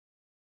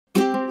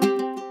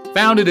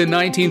Founded in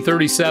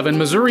 1937,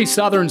 Missouri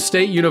Southern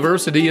State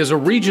University is a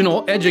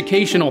regional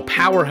educational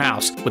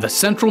powerhouse with a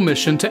central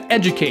mission to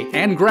educate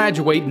and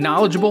graduate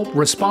knowledgeable,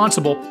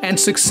 responsible, and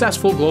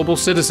successful global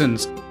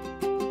citizens.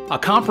 A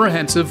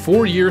comprehensive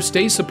four-year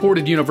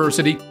state-supported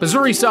university,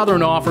 Missouri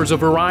Southern offers a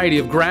variety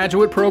of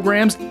graduate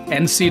programs,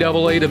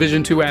 NCAA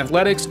Division II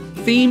athletics,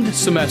 themed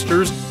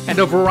semesters, and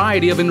a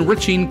variety of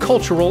enriching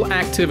cultural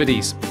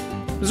activities.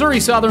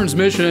 Missouri Southern's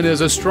mission is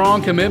a strong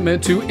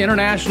commitment to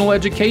international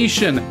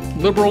education,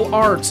 liberal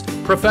arts,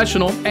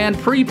 professional and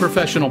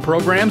pre-professional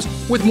programs,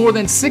 with more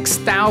than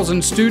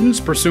 6,000 students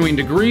pursuing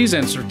degrees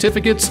and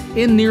certificates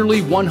in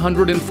nearly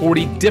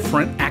 140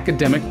 different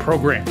academic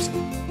programs.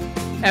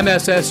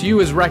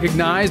 MSSU is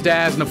recognized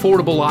as an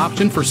affordable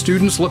option for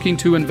students looking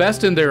to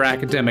invest in their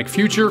academic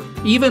future,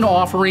 even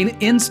offering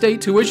in-state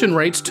tuition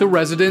rates to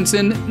residents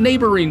in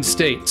neighboring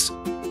states.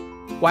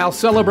 While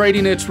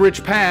celebrating its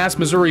rich past,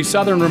 Missouri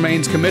Southern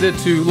remains committed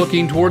to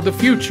looking toward the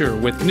future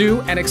with new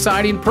and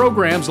exciting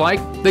programs like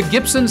the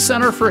Gibson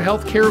Center for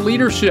Healthcare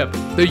Leadership,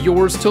 the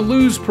Yours to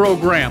Lose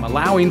program,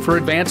 allowing for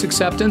advanced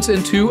acceptance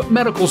into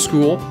medical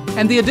school,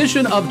 and the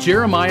addition of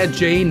Jeremiah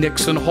J.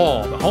 Nixon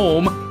Hall, the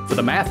home for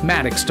the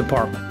mathematics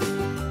department.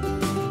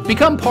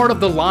 Become part of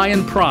the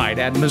Lion Pride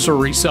at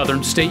Missouri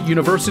Southern State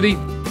University.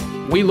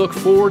 We look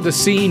forward to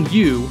seeing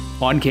you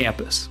on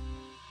campus.